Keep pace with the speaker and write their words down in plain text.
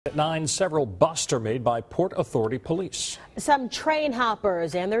At 9, several busts are made by Port Authority police. Some train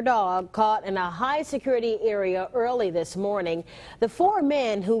hoppers and their dog caught in a high security area early this morning. The 4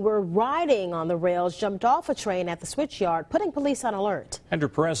 men who were riding on the rails jumped off a train at the switchyard, putting police on alert. Andrew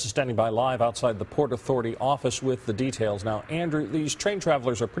Perez is standing by live outside the Port Authority office with the details. Now, Andrew, these train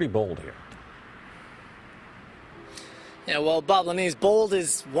travelers are pretty bold here. Yeah, well, Bob Lanise, bold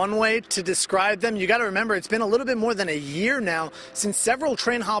is one way to describe them. You got to remember, it's been a little bit more than a year now since several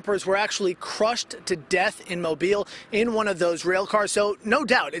train hoppers were actually crushed to death in Mobile in one of those rail cars. So no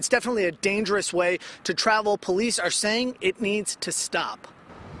doubt, it's definitely a dangerous way to travel. Police are saying it needs to stop.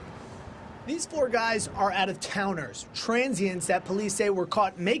 These 4 guys are out-of-towners, transients that police say were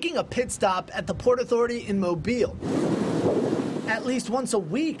caught making a pit stop at the Port Authority in Mobile. At least once a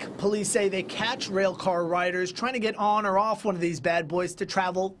week, police say they catch rail car riders trying to get on or off one of these bad boys to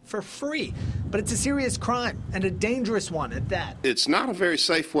travel for free. But it's a serious crime, and a dangerous one at that. It's not a very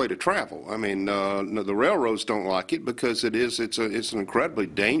safe way to travel. I mean, the railroads don't like it because it's an incredibly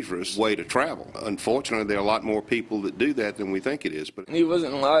dangerous way to travel. Unfortunately, there are a lot more people that do that than we think it is. But he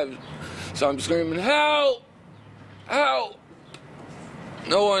wasn't alive, so I'm screaming, "Help! Help!"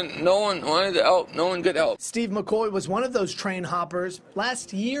 No one wanted to help. No one could help. Steve McCoy was one of those train hoppers.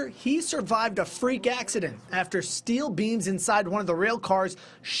 Last year, he survived a freak accident after steel beams inside one of the rail cars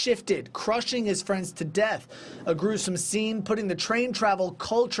shifted, crushing his friends to death. A gruesome scene putting the train travel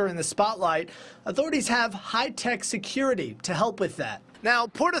culture in the spotlight. Authorities have high-tech security to help with that. Now,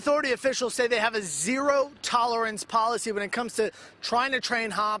 Port Authority officials say they have a zero-tolerance policy when it comes to trying to train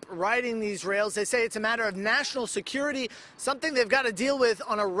hop, riding these rails. They say it's a matter of national security, something they've got to deal with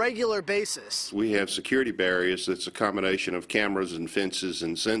on a regular basis. we have security barriers that's a combination of cameras and fences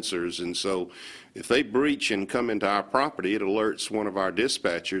and sensors, and so if they breach and come into our property, it alerts one of our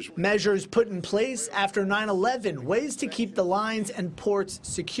dispatchers. Measures put in place after 9/11, ways to keep the lines and ports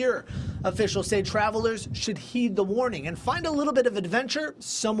secure. Officials say travelers should heed the warning and find a little bit of adventure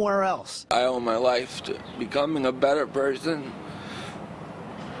somewhere else. I owe my life to becoming a better person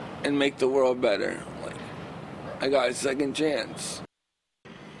and make the world better. Like, I got a second chance.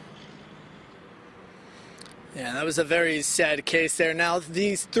 Yeah, that was a very sad case there. Now,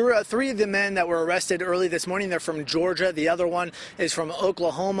 these 3 of the men that were arrested early this morning, they're from Georgia. The other one is from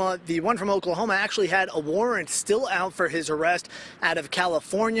Oklahoma. The one from Oklahoma actually had a warrant still out for his arrest out of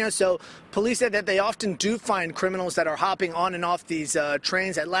California. So police said that they often do find criminals that are hopping on and off these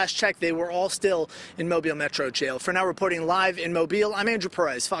trains. At last check, they were all still in Mobile Metro Jail. For now, reporting live in Mobile, I'm Andrew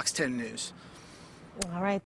Perez, Fox 10 News. All right.